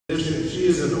She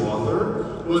is an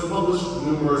author who has published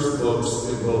numerous books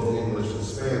in both English and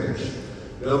Spanish.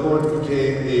 Billboard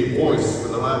became a voice for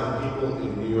the Latin people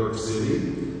in New York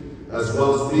City, as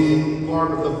well as being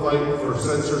part of the fight for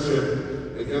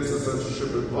censorship, against the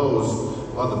censorship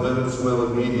imposed on the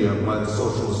Venezuelan media by the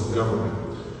socialist government.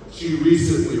 She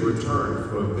recently returned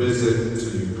from a visit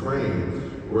to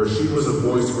Ukraine, where she was a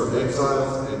voice for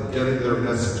exiles and getting their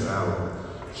message out.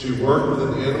 She worked with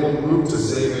an animal group to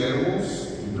save animals.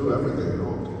 You do everything wrong.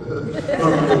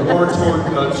 From the war-torn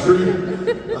country.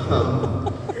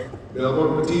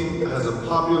 Billboard Petit has a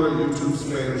popular YouTube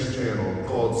Spanish channel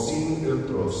called Sin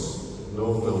Filtros,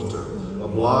 No Filter, a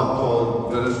blog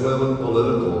called Venezuelan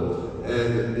Political,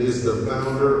 and is the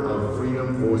founder of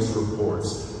Freedom Voice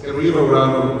Reports. Can we give a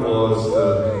round of applause to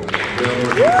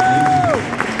Billboard Petit?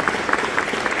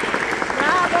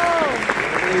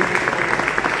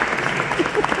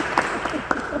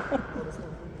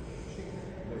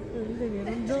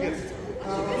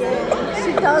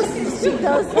 She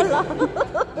does a lot.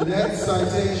 The next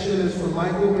citation is from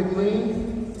Michael McLean.